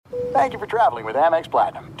Thank you for traveling with Amex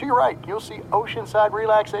Platinum. To your right, you'll see oceanside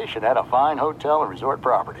relaxation at a fine hotel and resort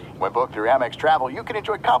property. When booked through Amex Travel, you can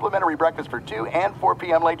enjoy complimentary breakfast for 2 and 4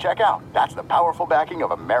 p.m. late checkout. That's the powerful backing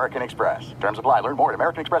of American Express. Terms apply. Learn more at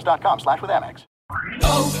americanexpress.com/withAmex.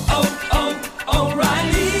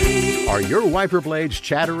 O'Reilly. Are your wiper blades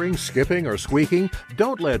chattering, skipping, or squeaking?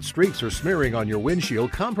 Don't let streaks or smearing on your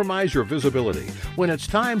windshield compromise your visibility. When it's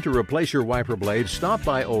time to replace your wiper blades, stop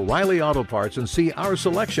by O'Reilly Auto Parts and see our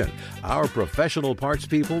selection. Our professional parts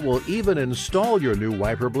people will even install your new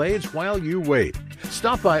wiper blades while you wait.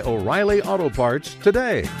 Stop by O'Reilly Auto Parts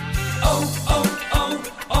today.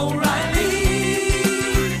 O'Reilly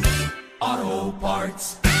Auto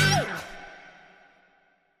Parts.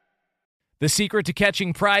 The secret to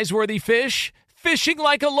catching prize-worthy fish? Fishing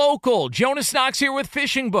like a local. Jonas Knox here with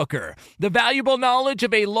Fishing Booker. The valuable knowledge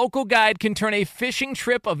of a local guide can turn a fishing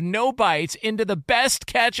trip of no bites into the best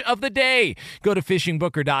catch of the day. Go to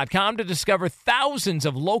fishingbooker.com to discover thousands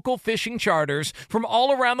of local fishing charters from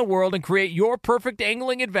all around the world and create your perfect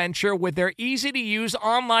angling adventure with their easy-to-use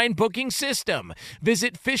online booking system.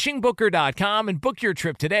 Visit fishingbooker.com and book your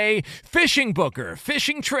trip today. Fishing Booker.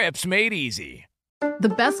 Fishing trips made easy. The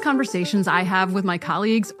best conversations I have with my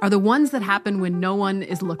colleagues are the ones that happen when no one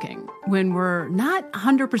is looking, when we're not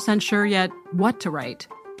 100% sure yet what to write.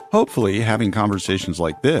 Hopefully, having conversations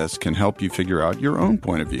like this can help you figure out your own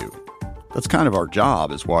point of view. That's kind of our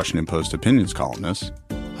job as Washington Post opinions columnists.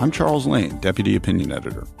 I'm Charles Lane, Deputy Opinion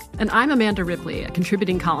Editor. And I'm Amanda Ripley, a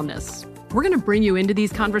contributing columnist. We're going to bring you into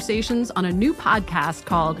these conversations on a new podcast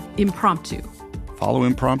called Impromptu. Follow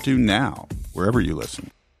Impromptu now, wherever you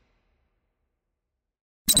listen.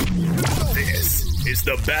 This is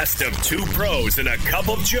the best of two pros and a cup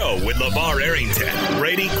of Joe with LeVar Arrington,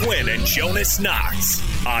 Brady Quinn, and Jonas Knox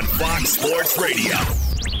on Fox Sports Radio.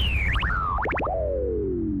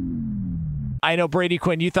 I know, Brady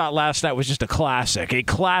Quinn, you thought last night was just a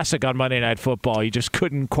classic on Monday Night Football. You just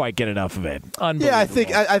couldn't quite get enough of it. Unbelievable. Yeah,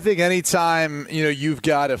 I think anytime you've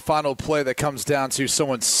got a final play that comes down to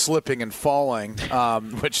someone slipping and falling,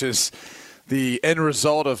 which is the end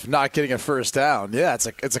result of not getting a first down. Yeah, it's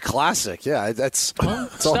a classic. Yeah,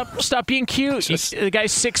 Stop being cute. The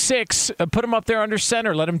guy's 6'6". Put him up there under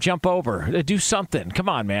center. Let him jump over. Do something. Come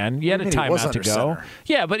on, man. You had a timeout to go. Center.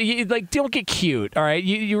 Yeah, but don't get cute. All right,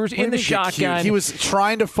 you were in the shotgun. He was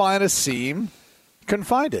trying to find a seam. Couldn't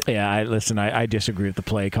find it. Yeah, I disagree with the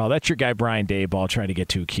play call. That's your guy Brian Daboll trying to get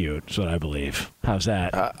too cute. That's what I believe. How's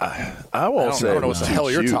that? I don't know what the hell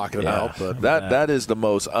you're talking about. But that is the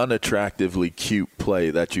most unattractively cute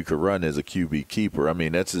play that you could run as a QB keeper. I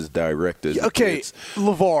mean, that's as direct as it gets.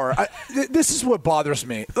 LeVar, this is what bothers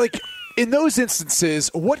me. Like, in those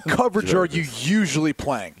instances, what coverage are you usually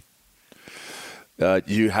playing?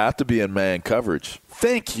 You have to be in man coverage.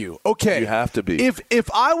 Thank you. Okay. You have to be.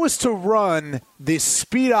 If I was to run the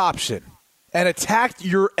speed option and attack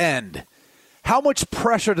your end, how much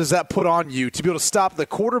pressure does that put on you to be able to stop the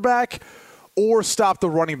quarterback or stop the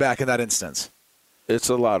running back in that instance? It's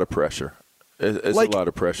a lot of pressure. It's a lot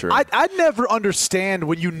of pressure. I'd never understand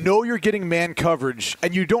when you're getting man coverage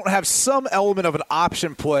and you don't have some element of an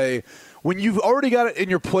option play when you've already got it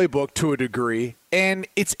in your playbook to a degree. And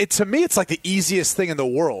to me, it's like the easiest thing in the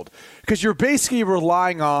world because you're basically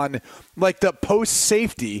relying on like the post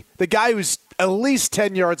safety, the guy who's at least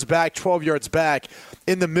 10 yards back, 12 yards back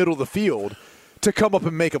in the middle of the field to come up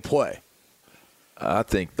and make a play. I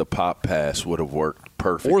think the pop pass would have worked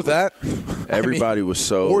perfectly. Or that. Everybody was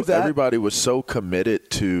so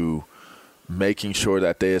committed to making sure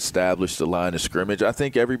that they established the line of scrimmage. I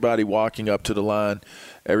think everybody walking up to the line,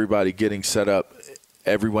 everybody getting set up,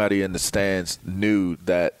 everybody in the stands knew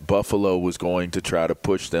that Buffalo was going to try to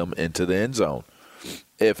push them into the end zone.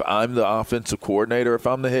 If I'm the offensive coordinator, if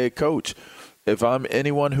I'm the head coach, if I'm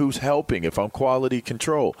anyone who's helping, if I'm quality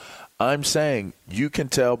control, I'm saying you can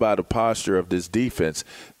tell by the posture of this defense,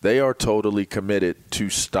 they are totally committed to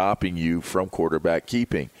stopping you from quarterback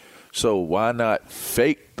keeping. So why not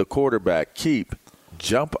fake the quarterback keep,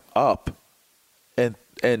 jump up,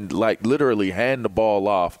 and like literally hand the ball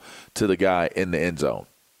off to the guy in the end zone?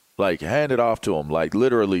 Like hand it off to him, like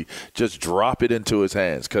literally just drop it into his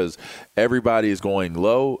hands because everybody is going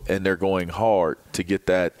low and they're going hard to get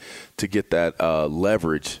that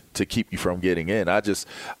leverage to keep you from getting in. I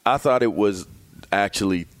thought it was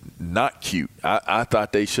actually not cute. I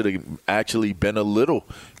thought they should have actually been a little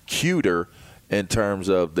cuter in terms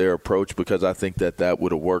of their approach because I think that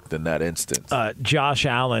would have worked in that instance. Josh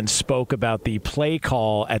Allen spoke about the play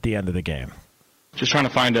call at the end of the game. Just trying to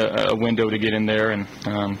find a window to get in there, and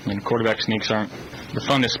quarterback sneaks aren't the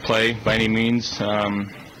funnest play by any means. I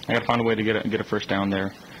got to find a way to get a first down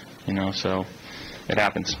there, So it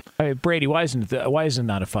happens. Brady, why isn't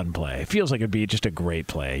that a fun play? It feels like it'd be just a great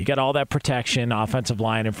play. You got all that protection, offensive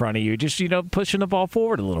line in front of you, just pushing the ball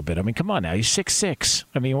forward a little bit. I mean, come on now, he's 6'6".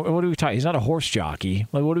 I mean, what are we talking? He's not a horse jockey.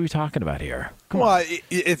 Like, what are we talking about here?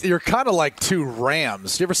 You're kind of like two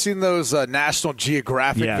rams. You ever seen those National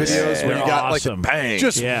Geographic videos where you got awesome.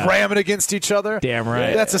 Ramming against each other? Damn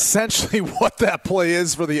right. That's essentially what that play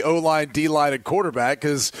is for the O-line, D-line, and quarterback.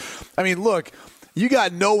 Because, I mean, look, you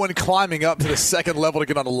got no one climbing up to the second level to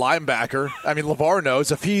get on a linebacker. I mean, LeVar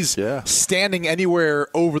knows if he's standing anywhere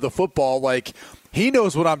over the football, like, he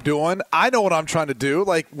knows what I'm doing. I know what I'm trying to do.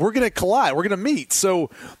 Like, we're going to collide. We're going to meet. So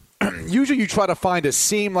usually you try to find a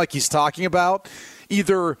seam like he's talking about,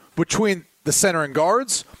 either between the center and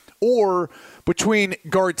guards or between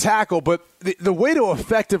guard tackle. But the way to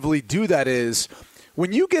effectively do that is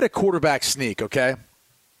when you get a quarterback sneak, okay,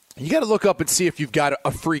 you got to look up and see if you've got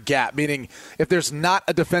a free gap, meaning if there's not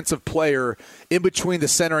a defensive player in between the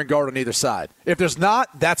center and guard on either side. If there's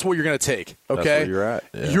not, that's what you're going to take, okay? That's where you're at.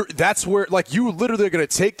 Yeah. That's where, like, you literally are going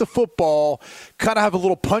to take the football, kind of have a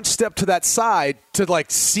little punch step to that side to,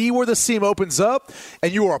 like, see where the seam opens up,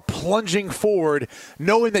 and you are plunging forward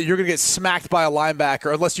knowing that you're going to get smacked by a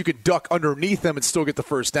linebacker unless you could duck underneath them and still get the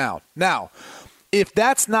first down. Now, if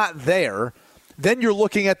that's not there, then you're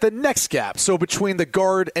looking at the next gap, so between the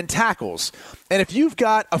guard and tackles. And if you've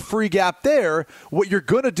got a free gap there, what you're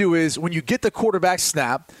going to do is when you get the quarterback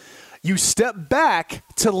snap, you step back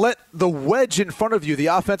to let the wedge in front of you, the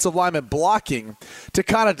offensive lineman blocking, to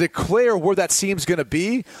kind of declare where that seam's going to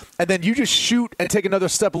be, and then you just shoot and take another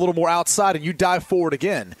step a little more outside, and you dive forward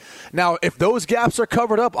again. Now, if those gaps are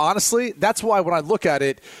covered up, honestly, that's why when I look at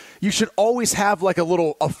it, you should always have like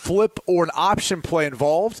a flip or an option play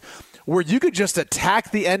involved, where you could just attack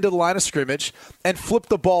the end of the line of scrimmage and flip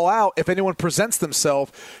the ball out if anyone presents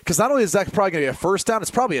themselves. Because not only is that probably going to be a first down, it's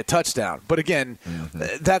probably a touchdown. But again,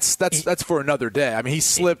 that's for another day. I mean, he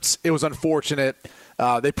slipped. It was unfortunate.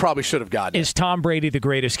 They probably should have gotten it. Is Tom Brady the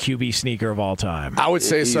greatest QB sneaker of all time? I would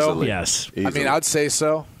say so. Yes. Easily. I mean, I would say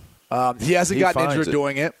so. He hasn't gotten injured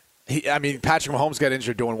doing it. Patrick Mahomes got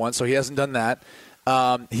injured doing one, so he hasn't done that.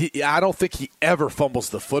 I don't think he ever fumbles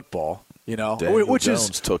the football. Daniel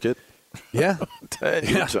Jones took it. Yeah.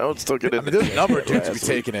 Daniel Jones took it. There's a number of dudes be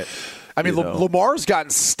taking it. I mean, Lamar's gotten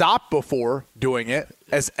stopped before doing it.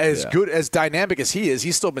 As good, as dynamic as he is,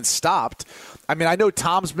 he's still been stopped. I mean, I know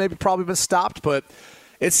Tom's probably been stopped, but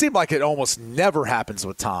it seemed like it almost never happens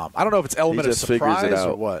with Tom. I don't know if it's element of surprise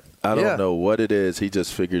or what. I don't know what it is. He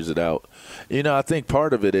just figures it out. I think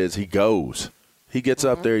part of it is he goes. He gets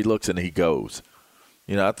up there, he looks, and he goes.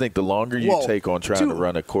 I think the longer you take on trying to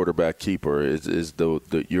run a quarterback keeper is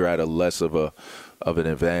you're at a less of an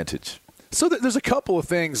advantage. So there's a couple of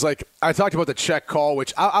things. Like I talked about the check call,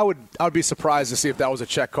 which I would be surprised to see if that was a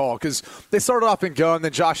check call because they started off in gun,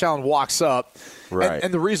 then Josh Allen walks up. Right.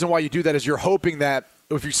 And the reason why you do that is you're hoping that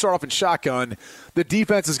if you start off in shotgun, the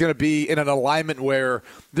defense is going to be in an alignment where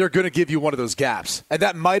they're going to give you one of those gaps. And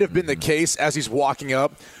that might have been the case as he's walking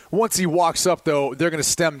up. Once he walks up, though, they're going to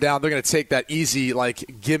stem down. They're going to take that easy,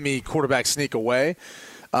 gimme quarterback sneak away.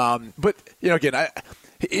 But, again,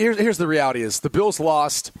 here's the reality is the Bills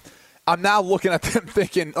lost. I'm now looking at them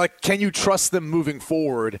thinking, can you trust them moving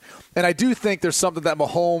forward? And I do think there's something that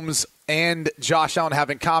Mahomes and Josh Allen have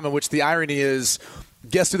in common, which the irony is,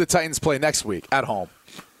 guess who the Titans play next week at home?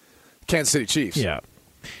 Kansas City Chiefs. Yeah.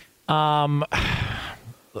 All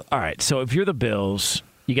right, so if you're the Bills,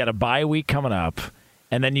 you got a bye week coming up,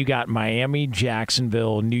 and then you got Miami,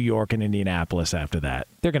 Jacksonville, New York, and Indianapolis after that.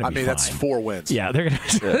 They're going to be fine. That's 4 wins. Yeah, they're going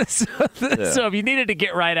to. So if you needed to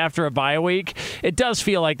get right after a bye week, it does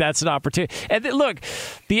feel like that's an opportunity. And look,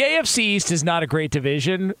 the AFC East is not a great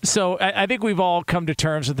division, so I think we've all come to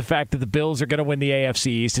terms with the fact that the Bills are going to win the AFC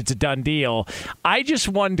East. It's a done deal. I just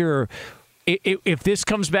wonder if this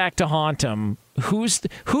comes back to haunt them. Who's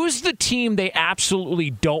the team they absolutely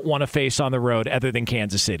don't want to face on the road other than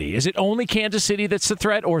Kansas City? Is it only Kansas City that's the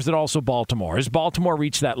threat, or is it also Baltimore? Has Baltimore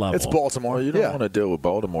reached that level? It's Baltimore. Well, you don't want to deal with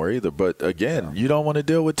Baltimore either. But, again, you don't want to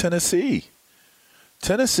deal with Tennessee.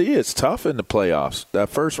 Tennessee is tough in the playoffs. That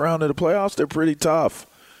first round of the playoffs, they're pretty tough.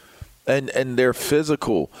 And they're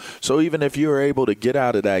physical. So even if you're able to get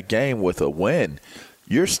out of that game with a win,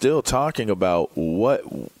 you're still talking about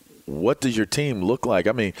what does your team look like?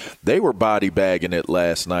 I mean, they were body bagging it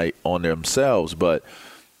last night on themselves, but,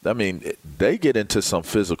 I mean, they get into some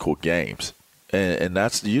physical games. And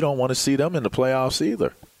that's you don't want to see them in the playoffs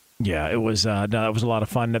either. Yeah, it was. That was a lot of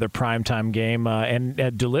fun. Another primetime game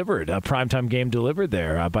and delivered. A primetime game delivered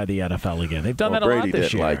there by the NFL again. They've done that a Brady lot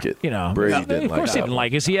this didn't year. like it. You know, Brady didn't of course like he it. didn't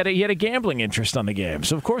like it. He had a gambling interest on the game,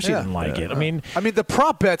 so of course he didn't like it. I mean, the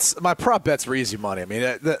prop bets. My prop bets were easy money. I mean,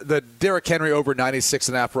 the Derrick Henry over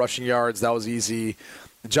 96.5 rushing yards, that was easy.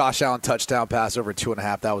 The Josh Allen touchdown pass over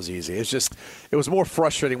 2.5, that was easy. It was more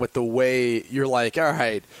frustrating with the way you're like, all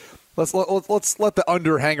right, let's let the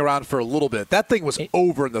under hang around for a little bit. That thing was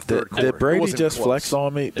over in the third quarter. Did Brady just flex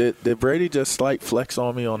on me? Did Brady just flex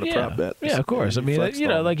on me on the prop bet? Yeah, of course. I mean, like he's,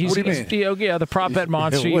 what do you mean? The prop bet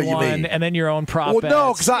monster you won, and then your own prop bets. Well,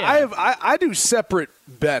 no, because I do separate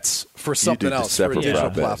bets for something else for a digital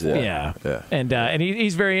platform. Yeah. And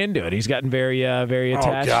he's very into it. He's gotten very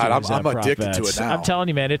attached. Oh God, to I'm addicted bets. to it now. I'm telling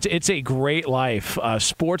you, man, it's a great life.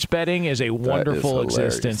 Sports betting is a wonderful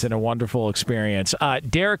existence and a wonderful experience.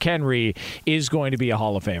 Derrick Henry is going to be a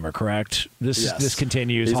Hall of Famer, correct? This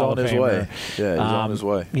continues. He's Hall on of his Famer. way. Yeah, he's on his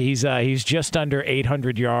way. He's just under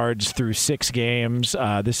 800 yards through 6 games.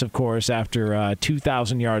 This, of course, after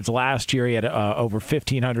 2,000 yards last year. He had over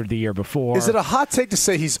 1,500 the year before. Is it a hot take to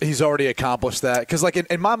say he's already accomplished that? Because, like,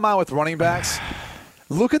 in my mind with running backs,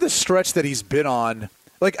 look at the stretch that he's been on.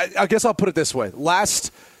 Like, I guess I'll put it this way.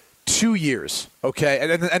 Last 2 years,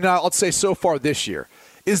 okay, and I'll say so far this year,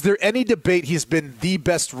 is there any debate he's been the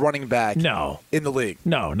best running back in the league?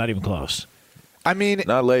 No, not even close. I mean,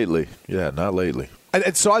 not lately. Yeah, not lately.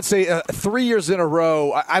 And so I'd say 3 years in a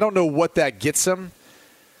row, I don't know what that gets him,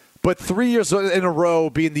 but 3 years in a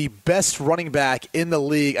row being the best running back in the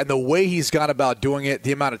league and the way he's gone about doing it,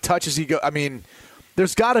 the amount of touches he I mean,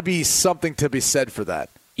 there's got to be something to be said for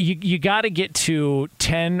that. You got to get to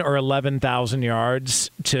 10 or 11,000 yards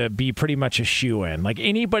to be pretty much a shoe-in. Like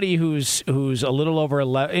anybody who's a little over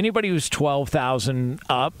 11, anybody who's 12,000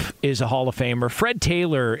 up is a Hall of Famer. Fred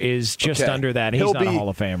Taylor is just under that. He's not a Hall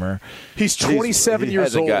of Famer. He's 27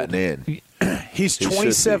 years old. He hasn't gotten in. He's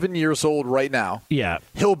 27 years old right now. Yeah.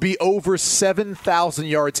 He'll be over 7,000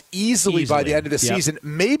 yards easily by the end of the season,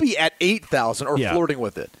 maybe at 8,000 or flirting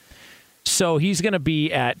with it. So he's going to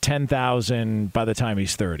be at 10,000 by the time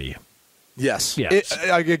he's 30. Yes.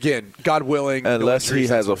 Again, God willing. Unless he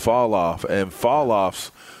has a fall-off, and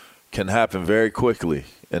fall-offs can happen very quickly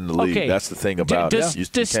in the league. That's the thing about it. You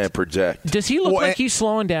can't project. Does he look like he's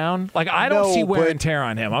slowing down? Like, I don't see wear and tear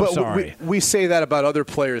on him. I'm sorry. We say that about other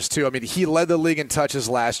players, too. I mean, he led the league in touches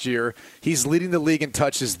last year. He's leading the league in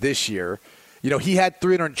touches this year. You know, he had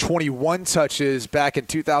 321 touches back in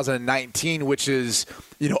 2019, which is,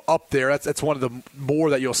 up there. That's one of the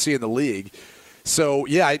more that you'll see in the league. So,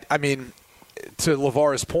 yeah, I mean, to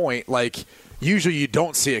LeVar's point, like, usually you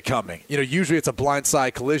don't see it coming. Usually it's a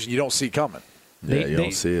blindside collision you don't see coming. You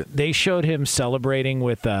don't see it. They showed him celebrating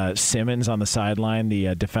with Simmons on the sideline,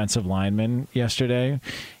 the defensive lineman, yesterday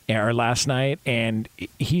or last night, and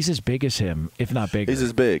he's as big as him, if not bigger. He's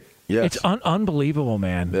as big. Yes. It's unbelievable,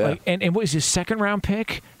 man. Yeah. And what was his second-round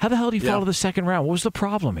pick? How the hell did he fall to the second round? What was the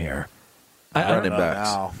problem here? Running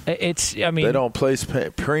backs. They don't place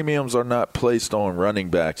premiums are not placed on running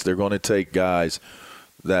backs. They're going to take guys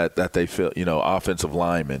that they feel, offensive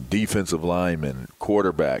linemen, defensive linemen,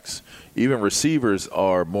 quarterbacks, even receivers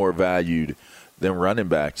are more valued than running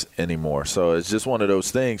backs anymore. So it's just one of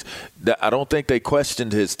those things. I don't think they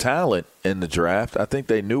questioned his talent in the draft. I think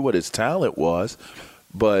they knew what his talent was,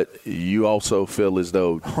 but you also feel as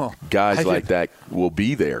though guys like that will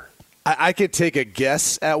be there. I could take a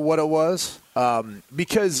guess at what it was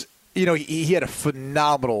because, he had a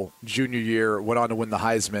phenomenal junior year, went on to win the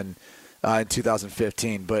Heisman in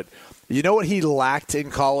 2015. But you know what he lacked in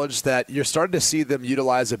college that you're starting to see them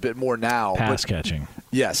utilize a bit more now? Pass catching.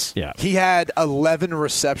 Yes. Yeah. He had 11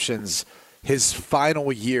 receptions his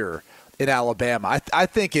final year in Alabama. I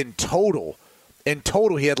think in total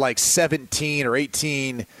he had like 17 or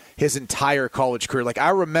 18 his entire college career. Like, I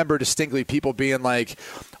remember distinctly people being like,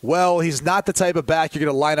 well, he's not the type of back you're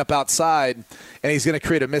going to line up outside and he's going to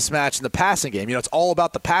create a mismatch in the passing game. It's all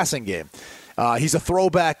about the passing game. He's a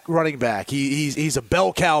throwback running back. He's a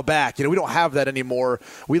bell cow back. We don't have that anymore.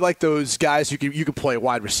 We like those guys you can play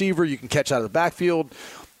wide receiver, you can catch out of the backfield.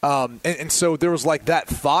 And so there was like that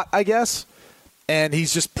thought, I guess. And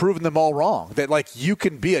he's just proven them all wrong. That, like, you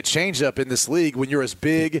can be a change-up in this league when you're as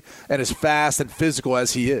big and as fast and physical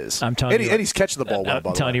as he is. I'm telling you, and he's catching the ball well,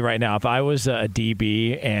 I'm telling you right now, if I was a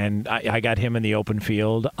DB and I got him in the open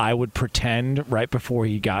field, I would pretend right before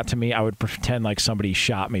he got to me, I would pretend like somebody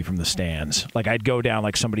shot me from the stands. Like, I'd go down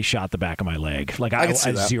like somebody shot the back of my leg. Like, I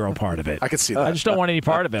had zero part of it. I could see that. I just don't want any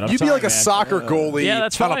part of it. You'd be like a soccer goalie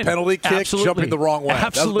that's on fine. a penalty kick, jumping the wrong way.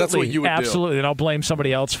 Absolutely. That's what you would do. Absolutely. And I'll blame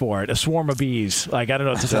somebody else for it. A swarm of bees. Like, I don't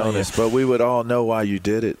know what to tell you. But we would all know why you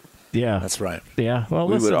did it. Yeah, that's right. Yeah, well,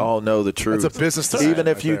 we would all know the truth. It's a business decision.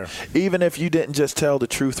 Even if you didn't just tell the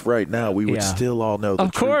truth right now, we would still all know the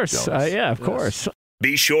truth. Of course, of course.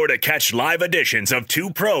 Be sure to catch live editions of Two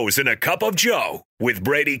Pros and a Cup of Joe with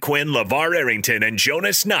Brady Quinn, LeVar Arrington, and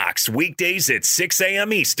Jonas Knox weekdays at 6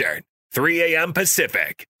 a.m. Eastern, 3 a.m.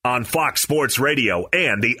 Pacific on Fox Sports Radio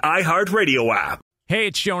and the iHeartRadio app. Hey,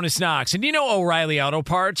 it's Jonas Knox, and you know O'Reilly Auto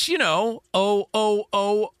Parts, you know,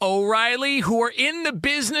 O'Reilly, who are in the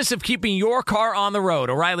business of keeping your car on the road.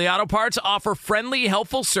 O'Reilly Auto Parts offer friendly,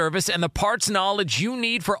 helpful service and the parts knowledge you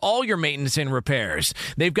need for all your maintenance and repairs.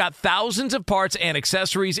 They've got thousands of parts and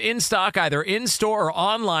accessories in stock, either in-store or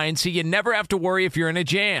online, so you never have to worry if you're in a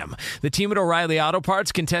jam. The team at O'Reilly Auto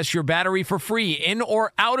Parts can test your battery for free in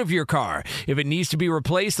or out of your car. If it needs to be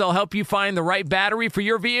replaced, they'll help you find the right battery for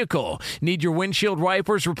your vehicle. Need your windshield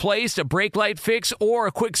wipers replaced, a brake light fix, or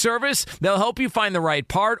a quick service? They'll help you find the right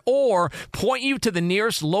part or point you to the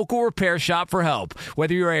nearest local repair shop for help.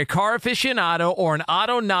 Whether you're a car aficionado or an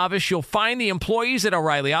auto novice, you'll find the employees at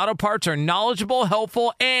O'Reilly Auto Parts are knowledgeable,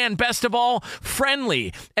 helpful, and best of all,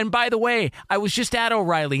 friendly. And by the way, I was just at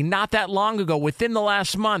O'Reilly not that long ago, within the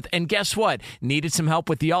last month, and guess what? Needed some help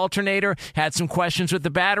with the alternator, had some questions with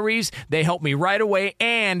the batteries. They helped me right away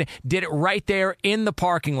and did it right there in the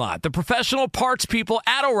parking lot. The professional parts people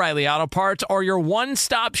at O'Reilly Auto Parts are your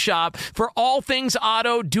one-stop shop for all things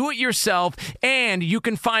auto, do-it-yourself, and you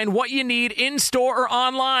can find what you need in-store or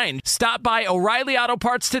online. Stop by O'Reilly Auto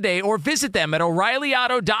Parts today or visit them at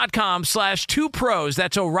O'ReillyAuto.com/2pros.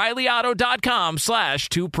 That's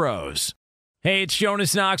O'ReillyAuto.com/2pros. Hey, it's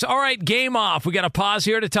Jonas Knox. All right, game off. We got to pause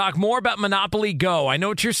here to talk more about Monopoly Go. I know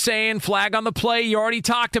what you're saying, flag on the play. You already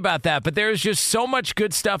talked about that, but there's just so much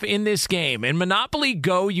good stuff in this game. In Monopoly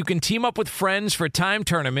Go, you can team up with friends for time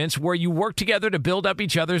tournaments where you work together to build up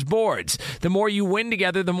each other's boards. The more you win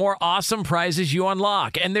together, the more awesome prizes you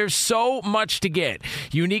unlock, and there's so much to get.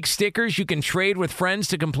 Unique stickers you can trade with friends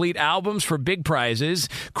to complete albums for big prizes,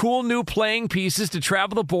 cool new playing pieces to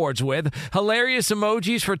travel the boards with, hilarious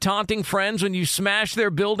emojis for taunting friends when you smash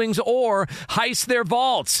their buildings or heist their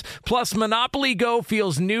vaults. Plus, Monopoly Go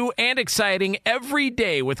feels new and exciting every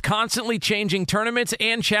day with constantly changing tournaments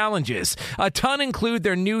and challenges. A ton include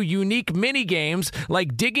their new unique mini games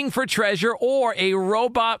like digging for treasure or a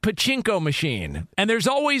robot pachinko machine. And there's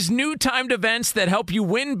always new timed events that help you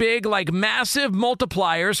win big, like massive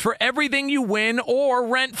multipliers for everything you win or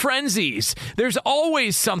rent frenzies. There's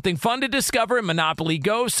always something fun to discover in Monopoly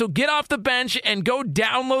Go, so get off the bench and go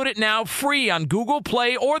download it now free on Google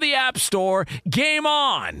Play or the App Store. Game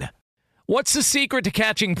on! What's the secret to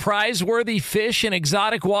catching prize-worthy fish in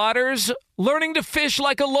exotic waters? Learning to fish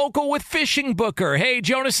like a local with Fishing Booker. Hey,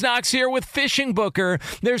 Jonas Knox here with Fishing Booker.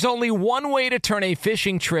 There's only one way to turn a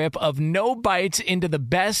fishing trip of no bites into the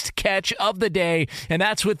best catch of the day, and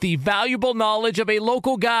that's with the valuable knowledge of a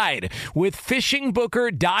local guide. With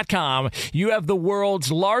FishingBooker.com, you have the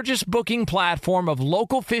world's largest booking platform of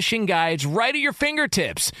local fishing guides right at your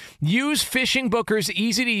fingertips. Use Fishing Booker's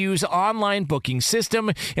easy-to-use online booking system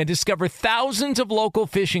and discover thousands of local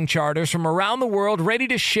fishing charters from around the world ready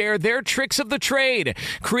to share their tricks of the trade.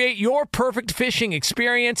 Create your perfect fishing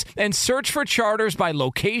experience and search for charters by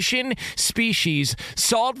location, species,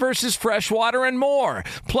 salt versus freshwater, and more.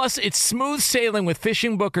 Plus, it's smooth sailing with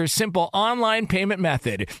Fishing Booker's simple online payment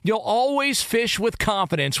method. You'll always fish with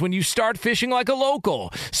confidence when you start fishing like a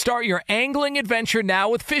local. Start your angling adventure now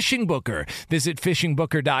with Fishing Booker. Visit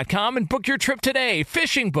FishingBooker.com and book your trip today.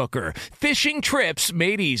 Fishing Booker. Fishing trips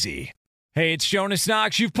made easy. Hey, it's Jonas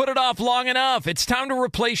Knox. You've put it off long enough. It's time to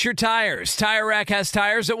replace your tires. Tire Rack has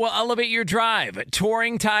tires that will elevate your drive.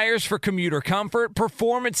 Touring tires for commuter comfort,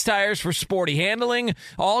 performance tires for sporty handling,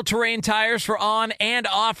 all-terrain tires for on- and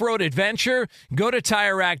off-road adventure. Go to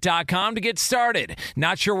TireRack.com to get started.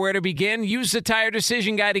 Not sure where to begin? Use the Tire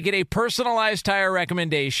Decision Guide to get a personalized tire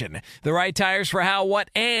recommendation. The right tires for how, what,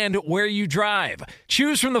 and where you drive.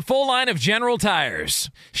 Choose from the full line of General Tires.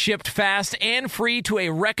 Shipped fast and free to a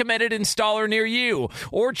recommended installer near you,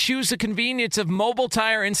 or choose the convenience of mobile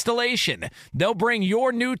tire installation. They'll bring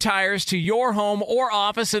your new tires to your home or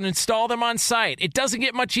office and install them on site. It doesn't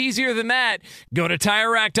get much easier than that. Go to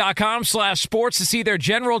TireRack.com/sports to see their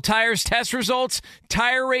General Tires test results,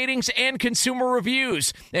 tire ratings, and consumer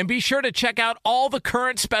reviews. And be sure to check out all the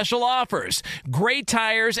current special offers. Great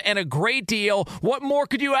tires and a great deal. What more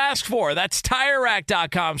could you ask for? That's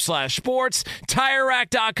TireRack.com/sports.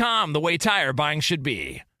 TireRack.com, the way tire buying should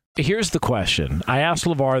be. Here's the question. I asked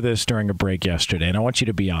LeVar this during a break yesterday, and I want you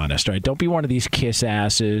to be honest. All right? Don't be one of these kiss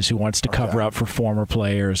asses who wants to cover up for former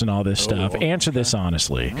players and all this stuff. Answer this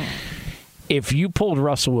honestly. If you pulled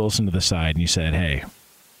Russell Wilson to the side and you said, hey,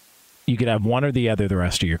 you could have one or the other the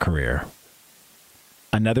rest of your career.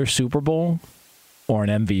 Another Super Bowl or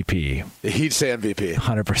an MVP? He'd say MVP.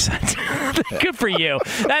 100%. Good for you.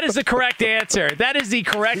 That is the correct answer. That is the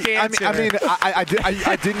correct answer. I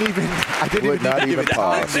didn't even give it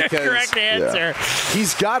time. That's the correct answer.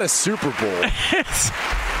 He's got a Super Bowl.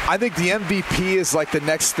 I think the MVP is like the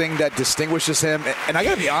next thing that distinguishes him. And I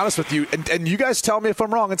got to be honest with you, and you guys tell me if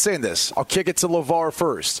I'm wrong in saying this. I'll kick it to LeVar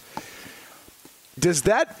first. Does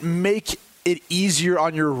that make it easier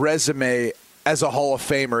on your resume as a Hall of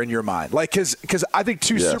Famer in your mind? Like, because I think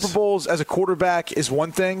two Super Bowls as a quarterback is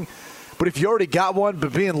one thing, but if you already got one,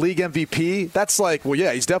 but being league MVP, that's like, well,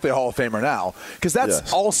 yeah, he's definitely a Hall of Famer now, because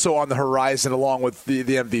that's also on the horizon along with the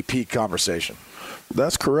MVP conversation.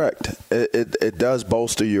 That's correct. It does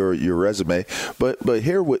bolster your resume, but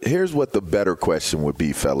here's what the better question would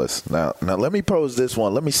be, fellas. Now let me pose this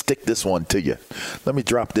one. Let me stick this one to you. Let me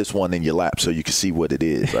drop this one in your lap so you can see what it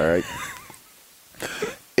is. All right.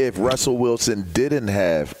 If Russell Wilson didn't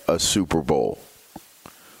have a Super Bowl,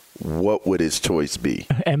 what would his choice be?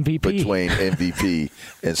 MVP. Between MVP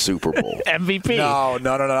and Super Bowl. MVP.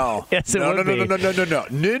 No. Yes, it would be.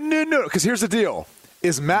 No. Because here's the deal.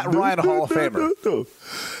 Is Matt Ryan a Hall of Famer?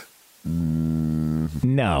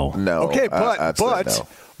 No. Okay, I'd say no.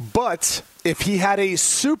 But if he had a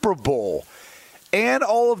Super Bowl and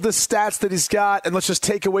all of the stats that he's got, and let's just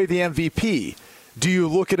take away the MVP, do you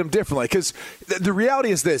look at him differently? Because the reality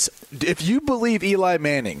is this. If you believe Eli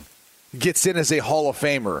Manning gets in as a Hall of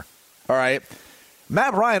Famer, all right,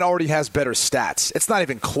 Matt Ryan already has better stats. It's not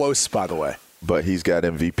even close, by the way. But he's got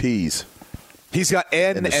MVPs. He's got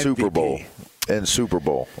an MVP. Super Bowl. And Super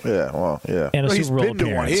Bowl. Yeah, well, yeah. And a Super Bowl appearance.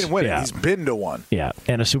 To one. He didn't win it. He's been to one. Yeah,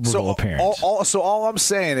 and a Super Bowl appearance. So all I'm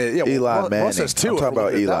saying is, Eli Manning. Russ has two. I'm talking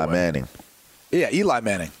about Eli Manning. Yeah, Eli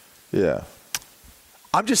Manning. Yeah.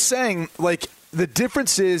 I'm just saying, like, the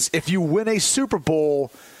difference is if you win a Super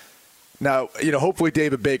Bowl. Now, hopefully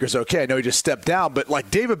David Baker's okay. I know he just stepped down, but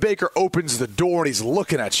like David Baker opens the door and he's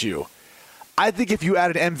looking at you. I think if you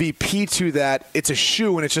add an MVP to that, it's a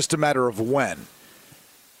shoe and it's just a matter of when.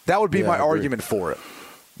 That would be my argument for it.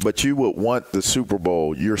 But you would want the Super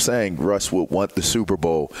Bowl. You're saying Russ would want the Super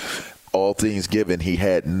Bowl. All things given, he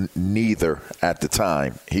had neither at the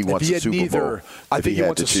time. He wants a Super Bowl. I think he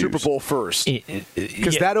wants a Super Bowl first.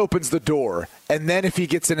 Because that opens the door. And then if he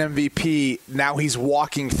gets an MVP, now he's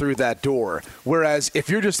walking through that door. Whereas if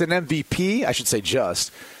you're just an MVP, I should say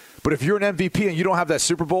but if you're an MVP and you don't have that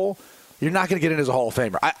Super Bowl, you're not going to get in as a Hall of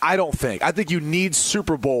Famer. I don't think. I think you need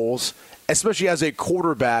Super Bowls, especially as a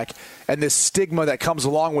quarterback, and this stigma that comes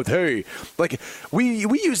along with, hey, like we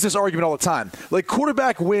use this argument all the time. Like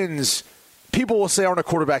quarterback wins, people will say aren't a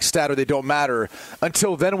quarterback stat or they don't matter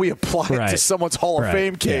until then we apply it to someone's Hall of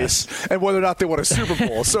Fame case and whether or not they won a Super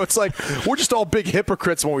Bowl. So it's like we're just all big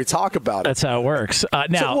hypocrites when we talk about it. That's how it works.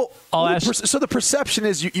 Now, so the perception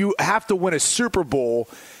is you have to win a Super Bowl.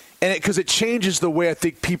 And because it changes the way I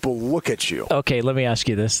think people look at you. Okay, let me ask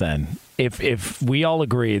you this then. If we all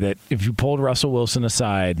agree that if you pulled Russell Wilson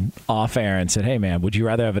aside off air and said, hey, man, would you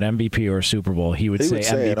rather have an MVP or a Super Bowl? He would say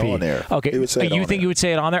MVP. It on there. Okay, you think he would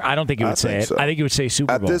say it on there? I don't think he would say it. So. I think he would say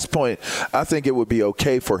Super Bowl. At this point, I think it would be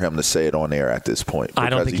okay for him to say it on air at this point.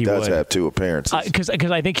 I don't think he does have two appearances. Because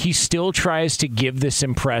I think he still tries to give this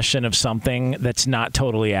impression of something that's not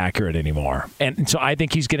totally accurate anymore. And so I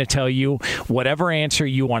think he's going to tell you whatever answer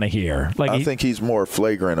you want to hear. I think he's more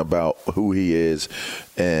flagrant about who he is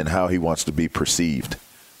and how he wants to be perceived.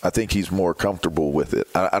 I think he's more comfortable with it.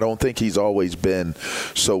 I don't think he's always been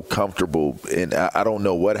so comfortable. And I don't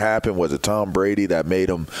know what happened. Was it Tom Brady that made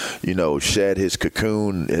him, shed his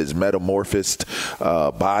cocoon, his metamorphosed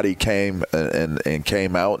body came and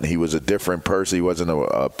came out, and he was a different person. He wasn't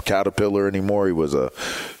a caterpillar anymore. He was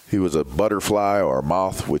a butterfly or a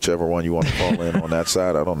moth, whichever one you want to fall in on that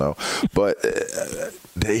side. I don't know, but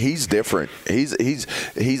he's different.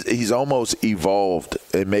 He's almost evolved,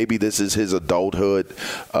 and maybe this is his adulthood,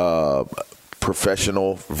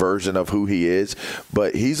 professional version of who he is.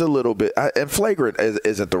 But he's a little bit, and flagrant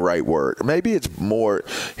isn't the right word. Maybe it's more.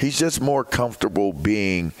 He's just more comfortable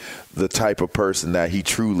being the type of person that he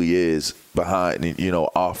truly is behind,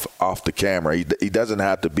 off the camera. He doesn't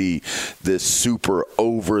have to be this super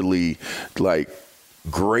overly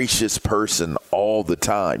gracious person all the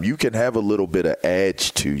time. You can have a little bit of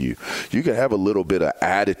edge to you. You can have a little bit of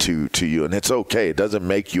attitude to you, and it's okay. It doesn't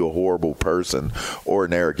make you a horrible person or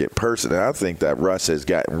an arrogant person. And I think that Russ has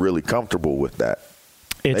gotten really comfortable with that.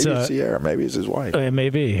 Maybe it's Sierra. Maybe it's his wife.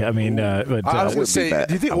 Maybe. I mean, but I was going to say,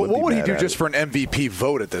 do you think, what would he do just for an MVP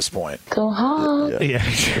vote at this point? Go home. Yeah.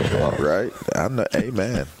 Right?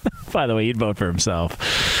 Amen. By the way, he'd vote for himself.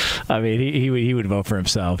 I mean, he would vote for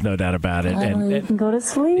himself, no doubt about it. And you can go to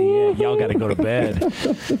sleep. Yeah, y'all got to go to bed.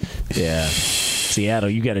 Yeah. Seattle,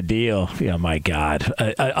 you got a deal. Yeah, my God.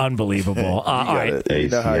 Unbelievable. All right. You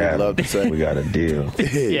know how you love to say, we got a deal.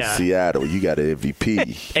 Yeah. Seattle, you got an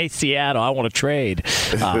MVP. Hey, Seattle, I want to trade.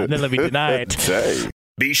 Then let me deny it.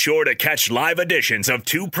 Be sure to catch live editions of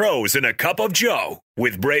Two Pros and a Cup of Joe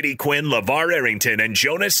with Brady Quinn, LeVar Arrington, and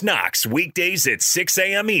Jonas Knox weekdays at 6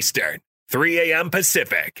 a.m. Eastern, 3 a.m.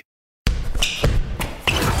 Pacific.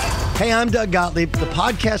 Hey, I'm Doug Gottlieb. The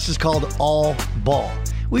podcast is called All Ball.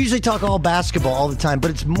 We usually talk all basketball all the time, but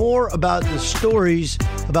it's more about the stories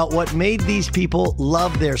about what made these people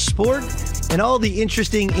love their sport and all the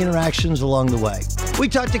interesting interactions along the way. We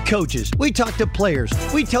talk to coaches. We talk to players.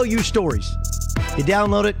 We tell you stories. You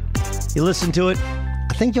download it. You listen to it.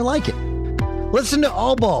 I think you'll like it. Listen to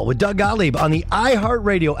All Ball with Doug Gottlieb on the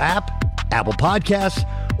iHeartRadio app, Apple Podcasts,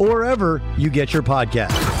 or wherever you get your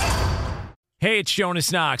podcasts. Hey, it's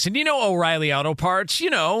Jonas Knox, and you know O'Reilly Auto Parts.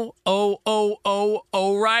 You know,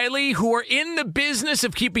 O'Reilly, who are in the business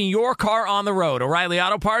of keeping your car on the road. O'Reilly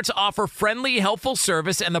Auto Parts offer friendly, helpful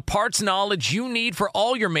service and the parts knowledge you need for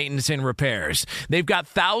all your maintenance and repairs. They've got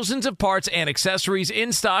thousands of parts and accessories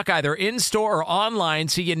in stock, either in-store or online,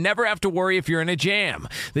 so you never have to worry if you're in a jam.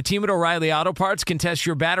 The team at O'Reilly Auto Parts can test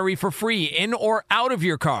your battery for free in or out of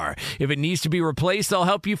your car. If it needs to be replaced, they'll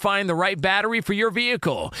help you find the right battery for your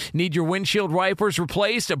vehicle. Need your windshield wipers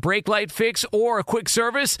replaced, a brake light fix, or a quick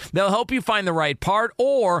service? They'll help you find the right part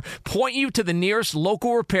or point you to the nearest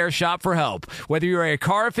local repair shop for help. Whether you're a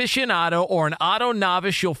car aficionado or an auto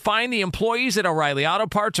novice, you'll find the employees at O'Reilly Auto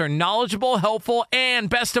Parts are knowledgeable, helpful, and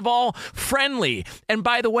best of all, friendly. And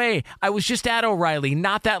by the way, I was just at O'Reilly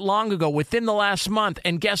not that long ago, within the last month,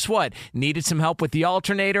 and guess what? Needed some help with the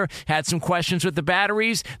alternator, had some questions with the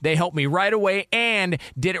batteries. They helped me right away and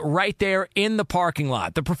did it right there in the parking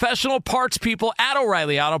lot. The professional parts people at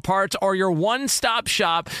O'Reilly Auto Parts are your one-stop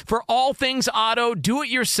shop for all things auto,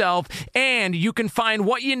 do-it-yourself, and you can find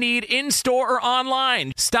what you need in-store or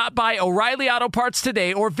online. Stop by O'Reilly Auto Parts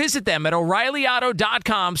today or visit them at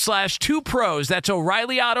O'ReillyAuto.com/2pros. That's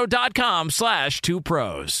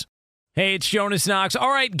O'ReillyAuto.com/2pros. Hey, it's Jonas Knox. All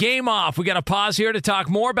right, game off. We got to pause here to talk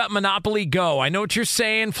more about Monopoly Go. I know what you're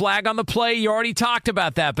saying, flag on the play. You already talked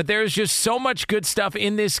about that, but there's just so much good stuff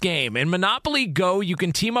in this game. In Monopoly Go, you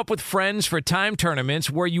can team up with friends for time tournaments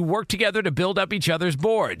where you work together to build up each other's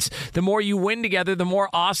boards. The more you win together, the more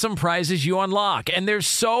awesome prizes you unlock. And there's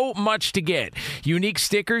so much to get. Unique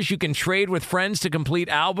stickers you can trade with friends to complete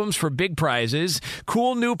albums for big prizes.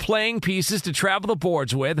 Cool new playing pieces to travel the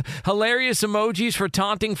boards with. Hilarious emojis for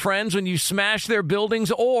taunting friends when you smash their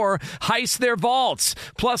buildings or heist their vaults.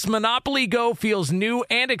 Plus, Monopoly Go feels new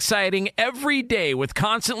and exciting every day with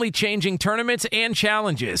constantly changing tournaments and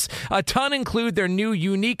challenges. A ton include their new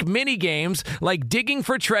unique mini games like digging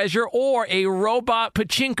for treasure or a robot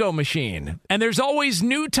pachinko machine. And there's always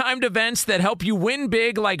new timed events that help you win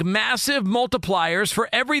big, like massive multipliers for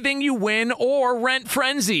everything you win or rent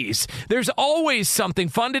frenzies. There's always something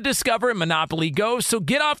fun to discover in Monopoly Go, so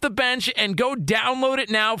get off the bench and go download it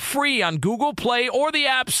now free on Google Play or the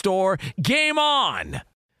App Store. Game on!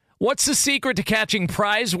 What's the secret to catching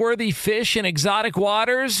prize-worthy fish in exotic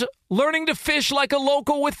waters? Learning to fish like a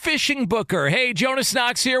local with Fishing Booker. Hey, Jonas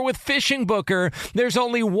Knox here with Fishing Booker. There's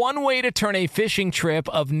only one way to turn a fishing trip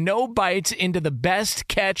of no bites into the best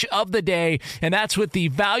catch of the day, and that's with the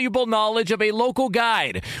valuable knowledge of a local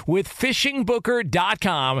guide. With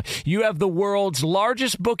FishingBooker.com, you have the world's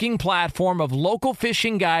largest booking platform of local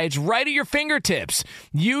fishing guides right at your fingertips.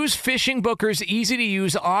 Use Fishing Booker's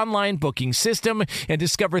easy-to-use online booking system and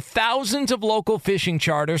discover thousands of local fishing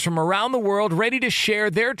charters from around the world ready to share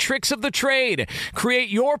their tricks of the trade. Create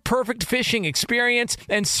your perfect fishing experience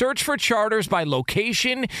and search for charters by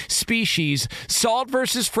location, species, salt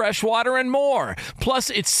versus freshwater, and more.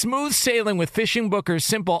 Plus, it's smooth sailing with Fishing Booker's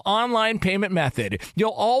simple online payment method.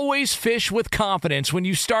 You'll always fish with confidence when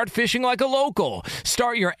you start fishing like a local.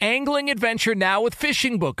 Start your angling adventure now with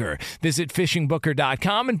Fishing Booker. Visit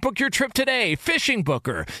FishingBooker.com and book your trip today. Fishing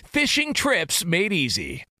Booker. Fishing trips made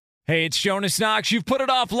easy. Hey, it's Jonas Knox. You've put it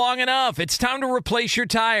off long enough. It's time to replace your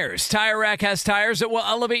tires. Tire Rack has tires that will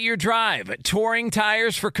elevate your drive. Touring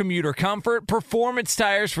tires for commuter comfort, performance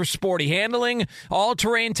tires for sporty handling,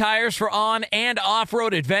 all-terrain tires for on- and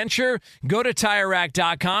off-road adventure. Go to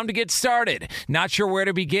TireRack.com to get started. Not sure where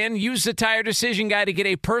to begin? Use the Tire Decision Guide to get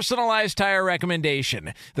a personalized tire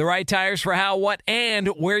recommendation. The right tires for how, what, and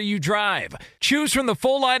where you drive. Choose from the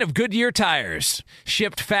full line of Goodyear tires.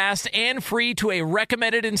 Shipped fast and free to a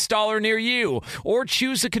recommended installer installer near you, or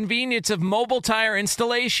choose the convenience of mobile tire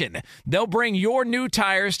installation. They'll bring your new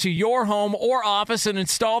tires to your home or office and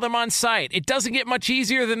install them on site. It doesn't get much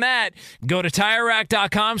easier than that. Go to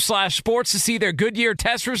TireRack.com/sports to see their Goodyear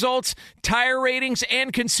test results, tire ratings,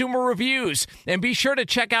 and consumer reviews. And be sure to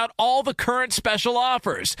check out all the current special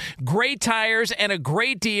offers. Great tires and a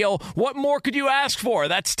great deal. What more could you ask for?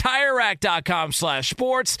 That's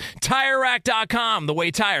TireRack.com/sports. TireRack.com, the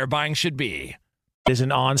way tire buying should be. Is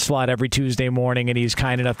an onslaught every Tuesday morning, and he's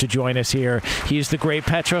kind enough to join us here. He's the great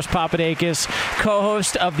Petros Papadakis,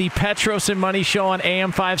 co-host of the Petros and Money Show on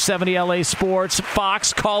AM 570 LA Sports,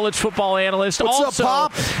 Fox college football analyst. What's up,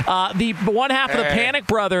 Pop? The one half of the Panic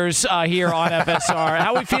Brothers here on FSR.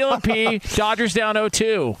 How we feeling, P? Dodgers down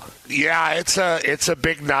 0-2. Yeah, it's a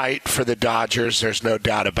big night for the Dodgers. There's no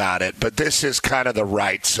doubt about it. But this is kind of the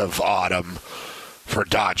rites of autumn for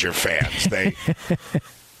Dodger fans.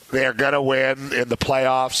 They're going to win in the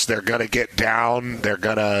playoffs. They're going to get down. They're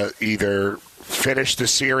going to either finish the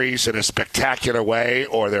series in a spectacular way,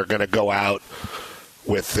 or they're going to go out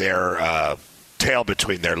with their tail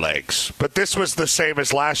between their legs. But this was the same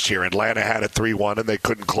as last year. Atlanta had a 3-1, and they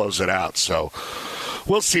couldn't close it out. So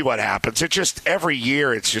we'll see what happens. It just every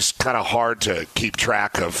year it's just kind of hard to keep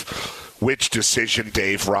track of which decision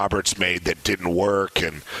Dave Roberts made that didn't work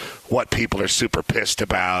and what people are super pissed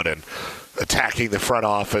about and attacking the front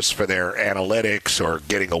office for their analytics or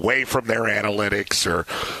getting away from their analytics or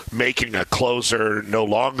making a closer no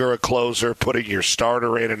longer a closer, putting your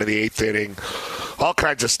starter into the 8th inning, all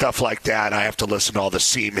kinds of stuff like that. I have to listen to all the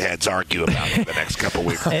seam heads argue about for the next couple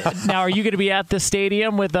weeks. Now, are you going to be at the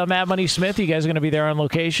stadium with Matt Money Smith? You guys are going to be there on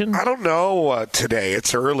location? I don't know today.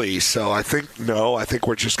 It's early, so I think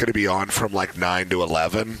we're just going to be on from like 9 to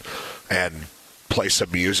 11 and play some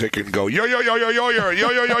music and go yo yo yo yo yo yo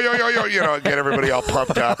yo yo yo yo yo yo, you know, and get everybody all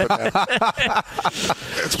pumped up. And then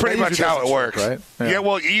it's pretty much how it works, right? Yeah.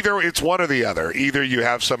 Well, either it's one or the other. Either you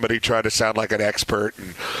have somebody try to sound like an expert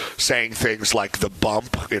and saying things like the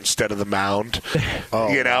bump instead of the mound.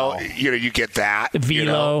 You get that.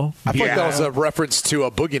 Velo. I feel like that was a reference to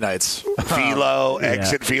Boogie Nights. Velo,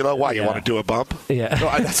 exit velo. Why you want to do a bump? Yeah, no,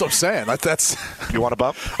 that's what I'm saying. That's you want a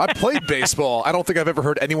bump? I played baseball. I don't think I've ever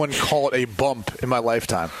heard anyone call it a bump in my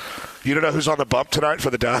lifetime. You don't know who's on the bump tonight for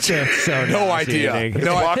the Dodgers? So no idea.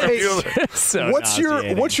 No idea. So what's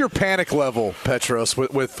your panic level, Petros,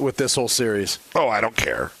 with this whole series? Oh, I don't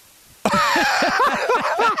care.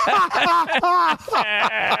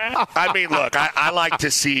 I mean, look, I like to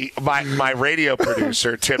see my radio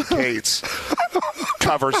producer, Tim Cates,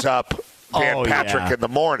 covers up Dan Patrick in the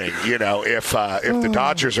morning. You know, if the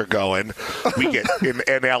Dodgers are going, we get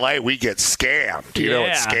in LA, we get scammed. Do you know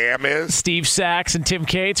what scam is? Steve Sachs and Tim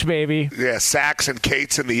Cates, baby. Yeah, Sachs and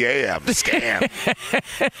Cates in the AM. Scam.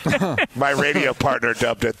 My radio partner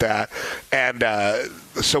dubbed it that. And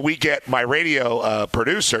so we get my radio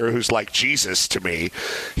producer, who's like Jesus to me.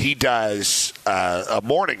 He does a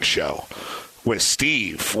morning show with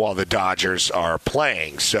Steve while the Dodgers are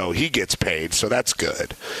playing, so he gets paid, so that's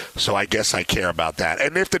good. So I guess I care about that.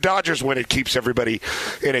 And if the Dodgers win, it keeps everybody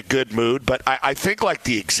in a good mood. But I think like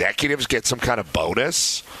the executives get some kind of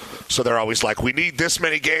bonus. So they're always like, we need this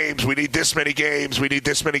many games, we need this many games, we need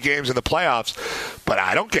this many games in the playoffs. But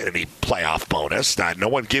I don't get any playoff bonus. No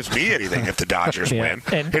one gives me anything if the Dodgers win.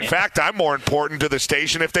 In fact, I'm more important to the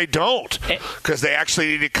station if they don't, because they actually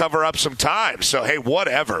need to cover up some time. So, hey,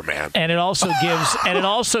 whatever, man. And it also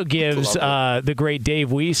gives the great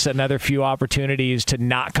Dave Weiss another few opportunities to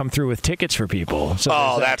not come through with tickets for people.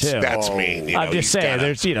 So that's mean. I'm just saying,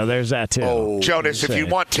 there's that too. Jonas, if you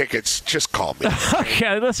want tickets, just call me.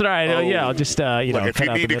 Okay, listen, all right. Yeah, I'll just Look, if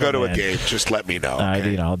you need to go to a game, just let me know.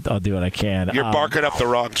 Okay? I'll do what I can. You're barking up the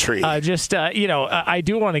wrong tree. I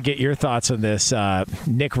do want to get your thoughts on this.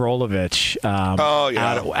 Nick Rolovich out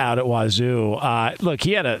at Wazoo. Look,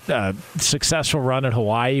 he had a successful run at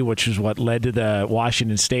Hawaii, which is what led to the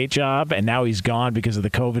Washington State job, and now he's gone because of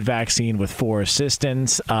the COVID vaccine with 4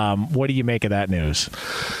 assistants. What do you make of that news?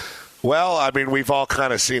 Well, I mean, we've all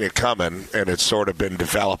kind of seen it coming, and it's sort of been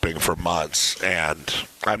developing for months, and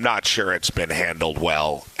I'm not sure it's been handled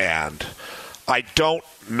well. And I don't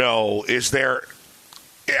know,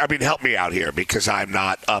 help me out here, because I'm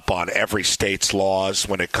not up on every state's laws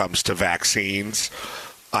when it comes to vaccines.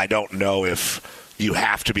 I don't know if you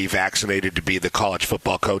have to be vaccinated to be the college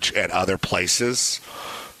football coach at other places.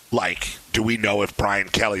 Like, do we know if Brian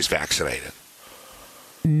Kelly's vaccinated?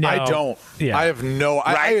 No. I don't. Yeah. I have no.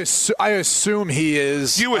 Right? I assume he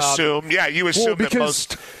is. You assume, you assume that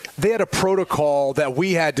most. They had a protocol that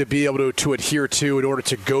we had to be able to adhere to in order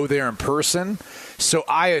to go there in person. So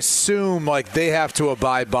I assume like they have to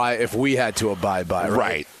abide by if we had to abide by.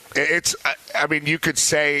 Right. I mean, you could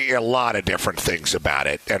say a lot of different things about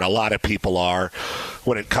it, and a lot of people are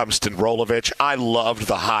when it comes to Rolovich. I loved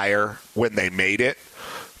the hire when they made it.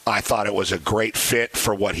 I thought it was a great fit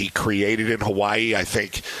for what he created in Hawaii. I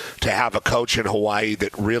think to have a coach in Hawaii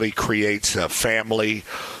that really creates a family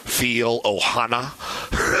feel, ohana,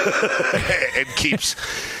 and keeps,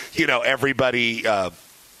 everybody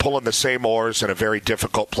pulling the same oars in a very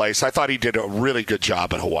difficult place. I thought he did a really good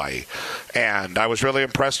job in Hawaii. And I was really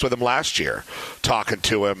impressed with him last year, talking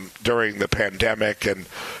to him during the pandemic and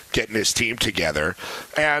getting his team together.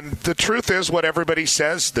 And the truth is what everybody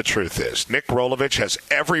says the truth is. Nick Rolovich has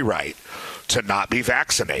every right to not be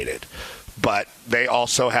vaccinated. But they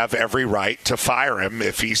also have every right to fire him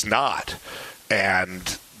if he's not.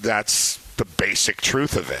 And that's the basic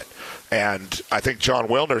truth of it. And I think John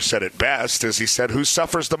Wilner said it best, as he said, who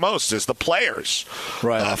suffers the most is the players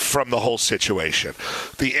from the whole situation.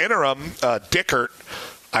 The interim, Dickert,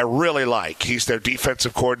 I really like. He's their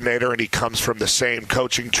defensive coordinator, and he comes from the same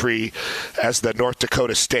coaching tree as the North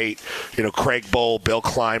Dakota State, Craig Bowl, Bill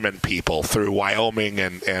Kleiman people through Wyoming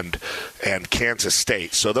and Kansas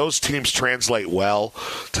State. So those teams translate well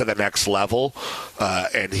to the next level,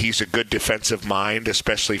 and he's a good defensive mind,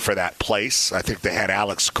 especially for that place. I think they had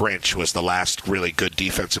Alex Grinch was the last really good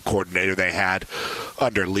defensive coordinator they had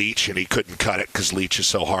under Leach, and he couldn't cut it because Leach is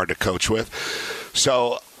so hard to coach with.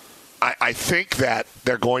 So I think that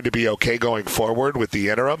they're going to be okay going forward with the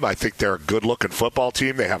interim. I think they're a good-looking football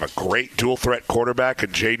team. They have a great dual-threat quarterback in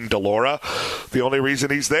Jaden DeLora. The only reason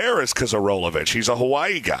he's there is because of Rolovich. He's a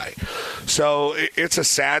Hawaii guy. So it's a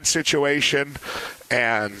sad situation,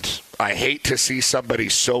 and I hate to see somebody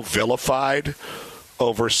so vilified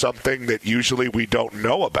over something that usually we don't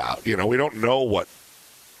know about. We don't know what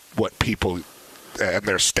people and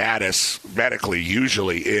their status medically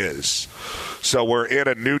usually is. So we're in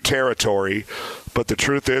a new territory, but the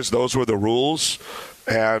truth is those were the rules,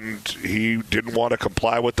 and he didn't want to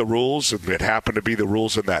comply with the rules, and it happened to be the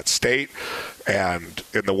rules in that state. And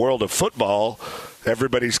in the world of football,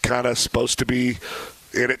 everybody's kind of supposed to be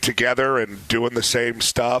in it together and doing the same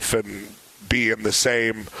stuff and be in the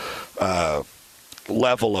same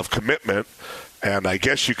level of commitment. And I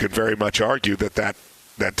guess you could very much argue that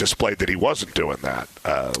displayed that he wasn't doing that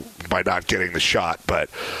by not getting the shot. But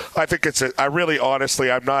I think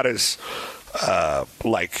I'm not as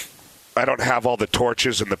I don't have all the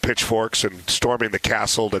torches and the pitchforks and storming the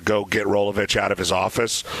castle to go get Rolovich out of his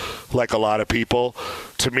office like a lot of people.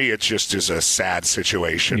 To me, it just is a sad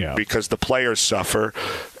situation because the players suffer,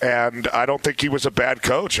 and I don't think he was a bad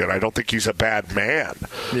coach, and I don't think he's a bad man.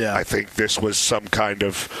 Yeah. I think this was some kind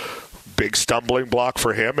of big stumbling block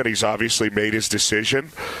for him, and he's obviously made his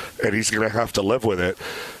decision, and he's going to have to live with it.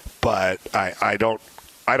 But I don't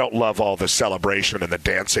love all the celebration and the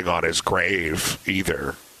dancing on his grave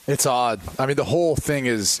either. It's odd. I mean, the whole thing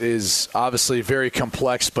is obviously very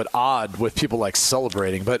complex, but odd with people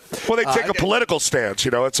celebrating. But they take a political stance.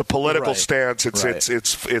 It's a political stance.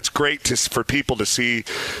 It's great for people to see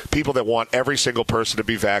people that want every single person to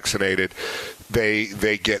be vaccinated.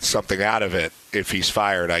 They get something out of it if he's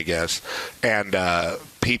fired, I guess. And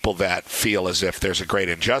people that feel as if there's a great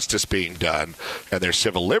injustice being done and their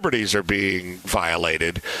civil liberties are being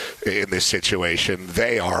violated in this situation,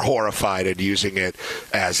 they are horrified and using it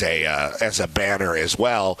as a banner as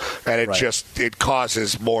well. And it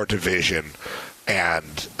causes more division.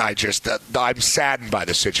 And I'm saddened by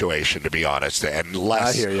the situation, to be honest, and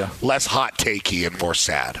less hot takey and more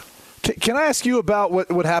sad. Can I ask you about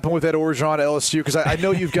what happened with Ed Orgeron at LSU? Because I know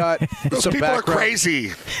you've got some people background. Are crazy.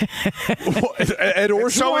 Ed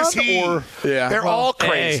Orgeron? So is he. They're all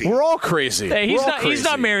crazy. We're all crazy. Hey, he's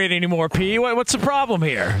not married anymore, P. What's the problem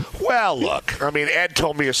here? Well, look, I mean, Ed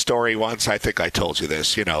told me a story once. I think I told you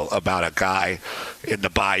this, about a guy in the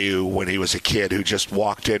bayou when he was a kid who just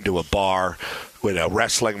walked into a bar with a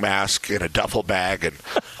wrestling mask in a duffel bag and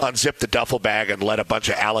unzipped the duffel bag and let a bunch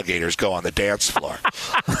of alligators go on the dance floor.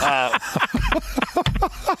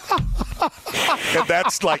 And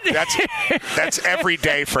that's every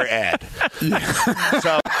day for Ed.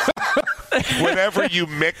 So whenever you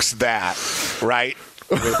mix that, right,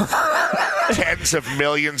 with tens of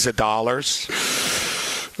millions of dollars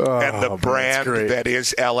and the brand that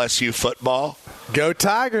is LSU football, go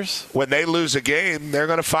Tigers. When they lose a game, they're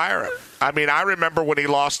going to fire him. I mean, I remember when he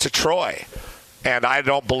lost to Troy, and I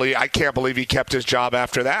can't believe he kept his job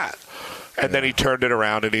after that. And then he turned it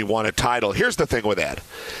around and he won a title. Here's the thing with Ed.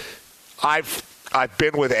 I've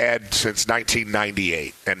been with Ed since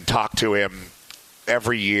 1998 and talked to him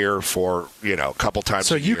every year for, a couple times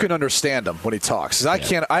so a year. You can understand him when he talks. I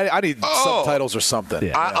can't. I need subtitles or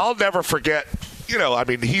something. I'll never forget,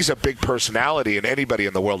 he's a big personality, and anybody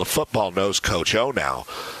in the world of football knows Coach O now.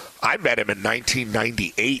 I met him in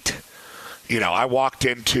 1998. I walked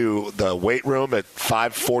into the weight room at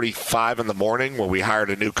 5:45 in the morning when we hired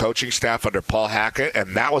a new coaching staff under Paul Hackett,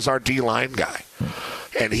 and that was our D-line guy.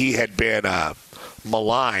 And he had been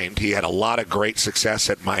maligned. He had a lot of great success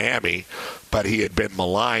at Miami, but he had been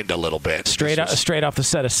maligned a little bit. Straight off the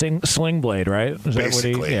set of Sling Blade, right? Is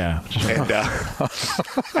basically. That what he, yeah. And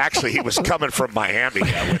actually, he was coming from Miami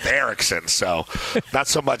with Erickson, so not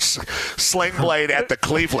so much Sling Blade at the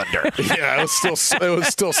Clevelander. Yeah, it was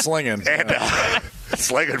still slinging. And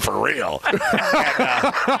slinging for real.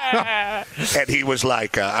 And he was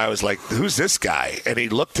like, I was like, who's this guy? And he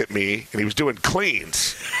looked at me, and he was doing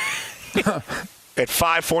cleans. At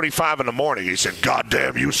 5:45 in the morning, he said,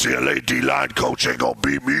 "Goddamn UCLA D-line coach ain't gonna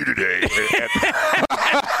beat me today."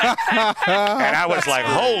 And I was like,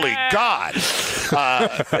 "Holy God!"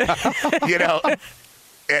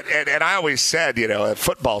 And I always said,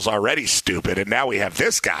 football's already stupid, and now we have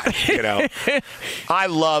this guy. I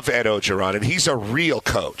love Ed Orgeron, and he's a real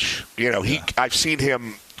coach. I've seen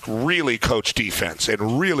him really coach defense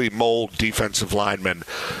and really mold defensive linemen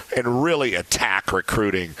and really attack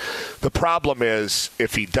recruiting. The problem is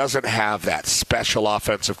if he doesn't have that special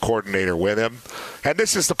offensive coordinator with him, and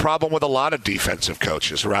this is the problem with a lot of defensive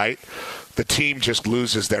coaches, right? The team just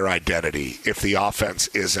loses their identity if the offense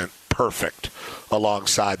isn't perfect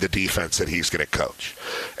alongside the defense that he's going to coach.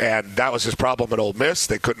 And that was his problem at Ole Miss.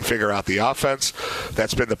 They couldn't figure out the offense.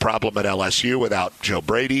 That's been the problem at LSU without Joe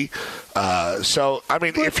Brady.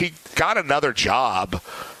 If he got another job,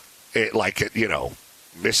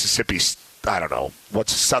 Mississippi, I don't know,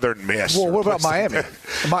 what's Southern Miss? Well, what about Miami?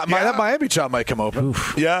 That Miami job might come open.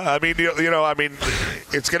 Oof. Yeah,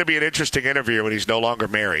 it's going to be an interesting interview when he's no longer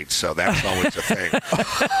married, so that's always a thing.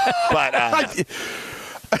 But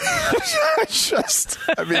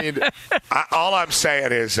all I'm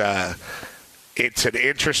saying is it's an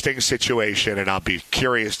interesting situation, and I'll be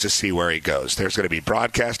curious to see where he goes. There's going to be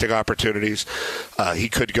broadcasting opportunities. He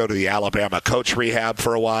could go to the Alabama coach rehab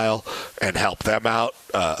for a while and help them out.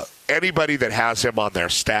 Anybody that has him on their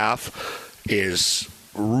staff is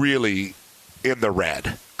really in the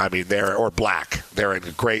red. Or black. They're in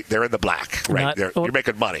the black, right? You're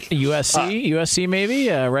making money. USC maybe?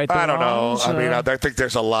 Right there. I don't know. I think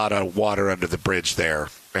there's a lot of water under the bridge there,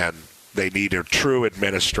 and they need a true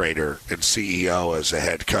administrator and CEO as a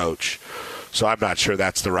head coach. So I'm not sure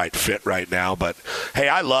that's the right fit right now. But, hey,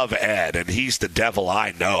 I love Ed, and he's the devil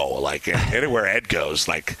I know. Like, anywhere Ed goes,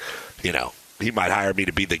 he might hire me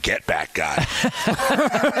to be the get-back guy.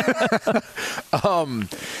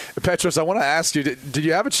 Petros, I want to ask you, did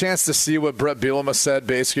you have a chance to see what Brett Bielema said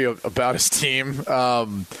basically about his team?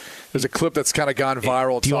 There's a clip that's kind of gone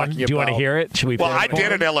viral. Do you want to hear it? Should we? Well, I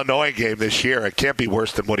did an Illinois game this year. It can't be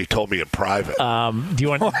worse than what he told me in private. Do you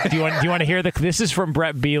want to hear this is from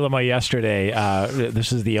Brett Bielema yesterday.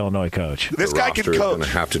 This is the Illinois coach. This guy can coach. Going to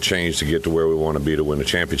have to change to get to where we want to be to win the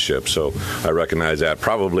championship. So I recognize that.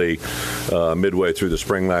 Probably midway through the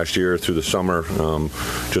spring last year, through the summer,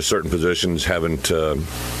 just certain positions haven't.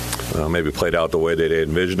 Maybe played out the way they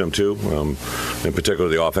envisioned them to. In particular,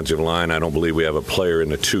 the offensive line. I don't believe we have a player in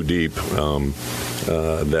the 2 deep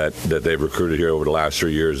that they've recruited here over the last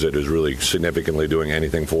 3 years that is really significantly doing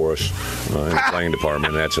anything for us in the playing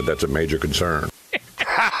department. That's a major concern.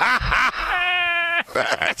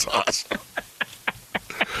 That's awesome.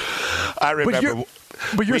 I remember.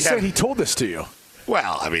 But you're saying he told this to you.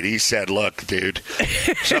 Well, he said, look, dude,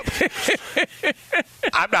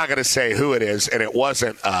 I'm not going to say who it is, and it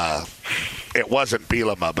wasn't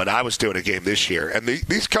Bielema, but I was doing a game this year. And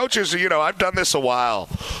these coaches, I've done this a while,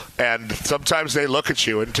 and sometimes they look at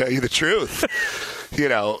you and tell you the truth,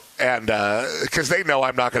 and because they know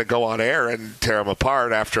I'm not going to go on air and tear them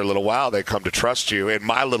apart. After a little while, they come to trust you in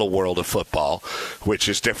my little world of football, which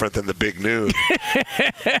is different than the big news.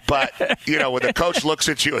 But, when the coach looks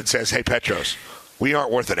at you and says, hey, Petros, we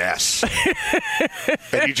aren't worth an S.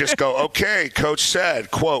 And you just go, okay, coach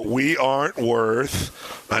said, quote, we aren't worth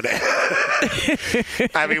an S.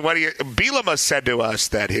 Bielema said to us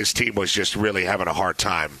that his team was just really having a hard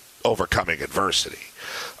time overcoming adversity.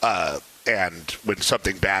 And when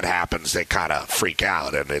something bad happens, they kind of freak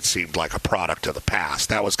out, and it seemed like a product of the past.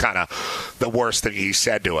 That was kind of the worst thing he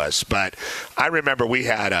said to us. But I remember we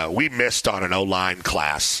missed on an O-line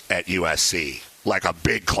class at USC, like a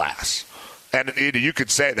big class. And you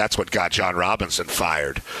could say that's what got John Robinson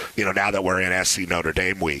fired, now that we're in SC Notre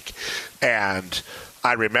Dame week. And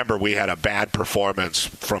I remember we had a bad performance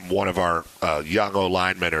from one of our young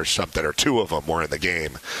O-linemen or something, or two of them were in the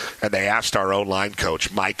game. And they asked our O-line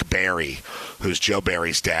coach, Mike Barry, who's Joe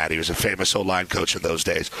Barry's dad. He was a famous O-line coach in those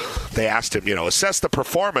days. They asked him, assess the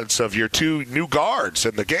performance of your two new guards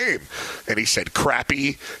in the game. And he said,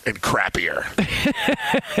 crappy and crappier.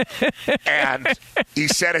 And he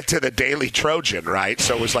said it to the Daily Trojan, right?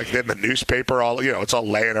 So it was like in the newspaper, it's all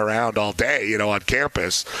laying around all day, on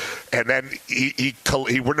campus. And then he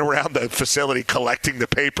went around the facility collecting the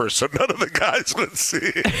paper so none of the guys would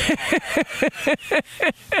see it.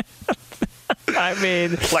 I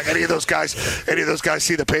mean, like any of those guys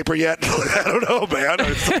see the paper yet? I don't know, man.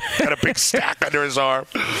 He's got a big stack under his arm.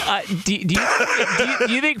 Do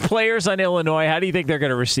you think players on Illinois, how do you think they're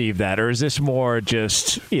going to receive that? Or is this more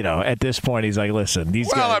just, at this point, he's like, listen,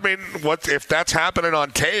 these guys. Well, I mean, what if that's happening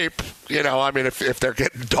on tape? If they're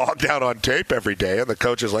getting dogged out on tape every day and the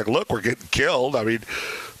coach is like, look, we're getting killed. I mean,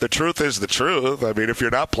 the truth is the truth. I mean, if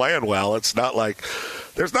you're not playing well, it's not like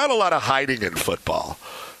there's not a lot of hiding in football.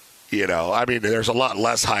 I mean, there's a lot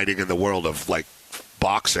less hiding in the world of, like,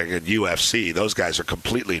 boxing and UFC. Those guys are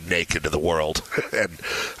completely naked to the world. And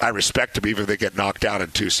I respect them even if they get knocked down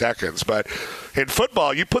in 2 seconds. But in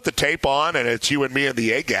football, you put the tape on, and it's you and me in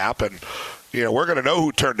the A-gap, and, we're going to know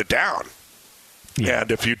who turned it down. Yeah.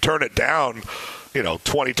 And if you turn it down,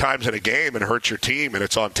 20 times in a game and hurt your team, and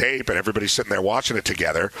it's on tape, and everybody's sitting there watching it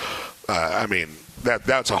together, I mean,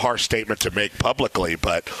 that's a harsh statement to make publicly,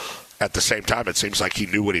 but at the same time, it seems like he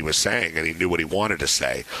knew what he was saying and he knew what he wanted to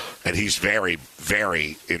say. And he's very,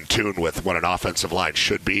 very in tune with what an offensive line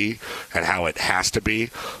should be and how it has to be.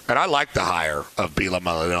 And I like the hire of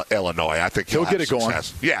Bielema, Illinois. I think he'll get it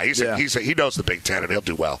success. Going. Yeah, he knows the Big Ten and he'll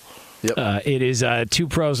do well. Yep. It is Two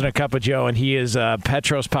Pros and a Cup of Joe, and he is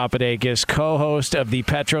Petros Papadakis, co-host of the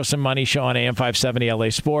Petros and Money Show on AM 570 LA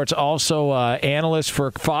Sports, also analyst for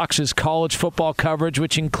Fox's college football coverage,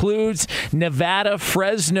 which includes Nevada,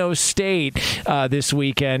 Fresno State this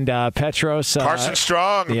weekend. Petros. Carson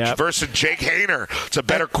Strong versus Jake Haener. It's a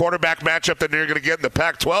better quarterback matchup than you're going to get in the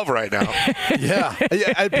Pac-12 right now. Yeah.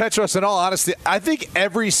 Petros, in all honesty, I think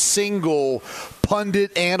every single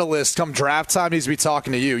pundit analyst come draft time needs to be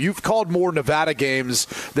talking to you. You've called more Nevada games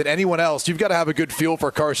than anyone else. You've got to have a good feel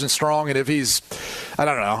for Carson Strong, and if he's, I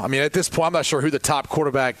don't know. I mean, at this point, I'm not sure who the top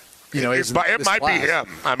quarterback is. It might be him.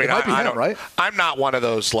 I mean, I don't. Right? I'm not one of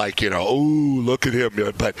those look at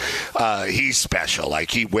him. But he's special.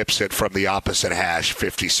 Like, he whips it from the opposite hash,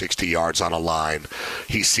 50, 60 yards on a line.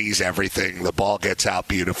 He sees everything. The ball gets out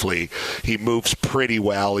beautifully. He moves pretty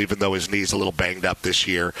well, even though his knee's a little banged up this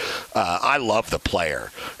year. I love the player.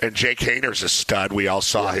 And Jake Haener's a stud. We all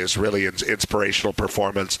saw his really inspirational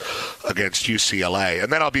performance against UCLA.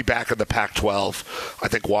 And then I'll be back in the Pac-12. I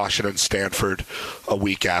think Washington, Stanford a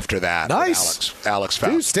week after that. Nice. Alex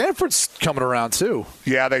Fouts. Dude, Stanford's coming around too.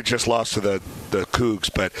 Yeah, they just lost to the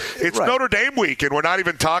Cougs, but it's Notre Dame week, and we're not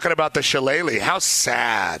even talking about the Shillelagh. How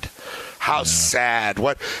sad. How sad.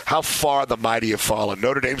 How far the mighty have fallen.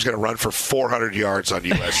 Notre Dame's going to run for 400 yards on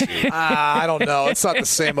USC. I don't know. It's not the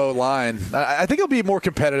same O-line. I think it'll be more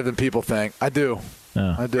competitive than people think. I do.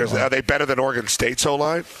 I do. Are they better than Oregon State's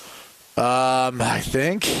O-line? I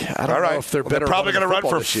think. I don't know if they're better. They're probably going to run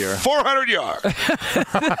for this year. 400 yards.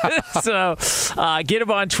 So get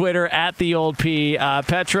him on Twitter at the old P.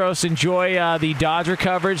 Petros, enjoy the Dodger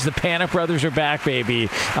coverage. The Panic Brothers are back,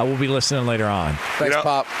 baby. We'll be listening later on. Thanks,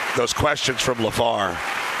 Pop. Those questions from LeVar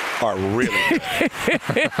are really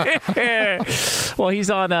good. Well,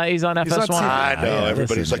 he's on FS1. I know.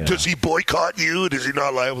 Everybody's like, does he boycott you? Does he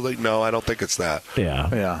not like? Like, no, I don't think it's that.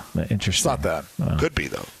 Yeah. Interesting. It's not that. Could be,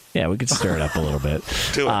 though. Yeah, we could stir it up a little bit.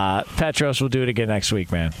 Do it. Petros will do it again next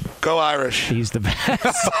week, man. Go Irish. He's the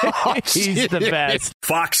best. He's the best.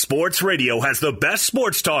 Fox Sports Radio has the best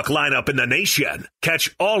sports talk lineup in the nation.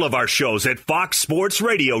 Catch all of our shows at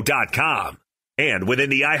foxsportsradio.com. And within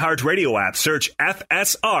the iHeartRadio app, search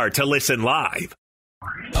FSR to listen live.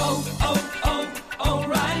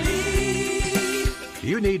 O'Reilly.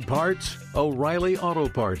 You need parts? O'Reilly Auto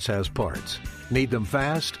Parts has parts. Need them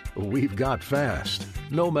fast? We've got fast.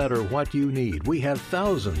 No matter what you need, we have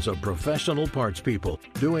thousands of professional parts people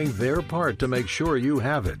doing their part to make sure you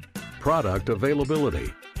have it. Product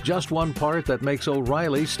availability. Just one part that makes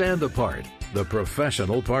O'Reilly stand apart. The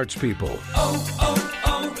professional parts people.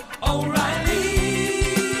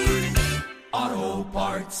 O'Reilly Auto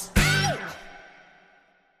Parts.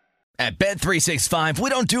 At Bet365, we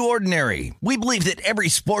don't do ordinary. We believe that every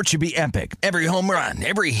sport should be epic. Every home run,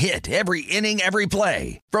 every hit, every inning, every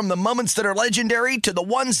play. From the moments that are legendary to the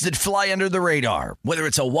ones that fly under the radar. Whether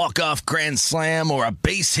it's a walk-off grand slam or a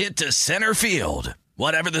base hit to center field.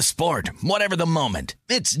 Whatever the sport, whatever the moment,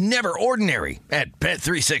 it's never ordinary at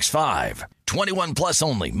Bet365. 21 plus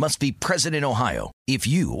only. Must be present in Ohio. If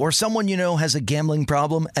you or someone you know has a gambling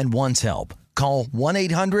problem and wants help, call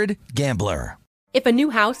 1-800-GAMBLER. If a new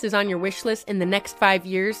house is on your wish list in the next 5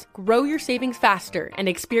 years, grow your savings faster and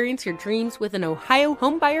experience your dreams with an Ohio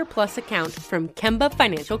Homebuyer Plus account from Kemba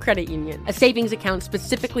Financial Credit Union. A savings account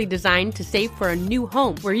specifically designed to save for a new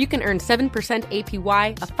home, where you can earn 7%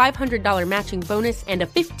 APY, a $500 matching bonus, and a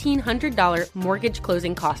 $1,500 mortgage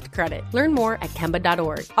closing cost credit. Learn more at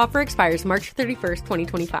Kemba.org. Offer expires March 31st,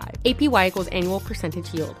 2025. APY equals annual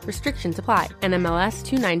percentage yield. Restrictions apply. NMLS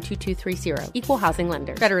 292230. Equal housing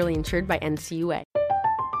lender. Federally insured by NCUA.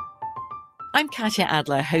 I'm Katya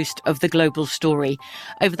Adler, host of The Global Story.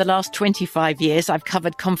 Over the last 25 years, I've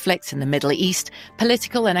covered conflicts in the Middle East,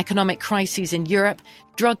 political and economic crises in Europe,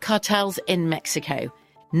 drug cartels in Mexico.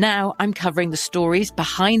 Now I'm covering the stories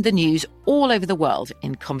behind the news all over the world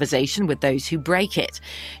in conversation with those who break it.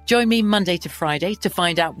 Join me Monday to Friday to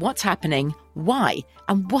find out what's happening, why,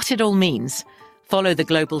 and what it all means. Follow The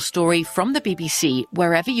Global Story from the BBC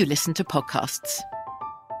wherever you listen to podcasts.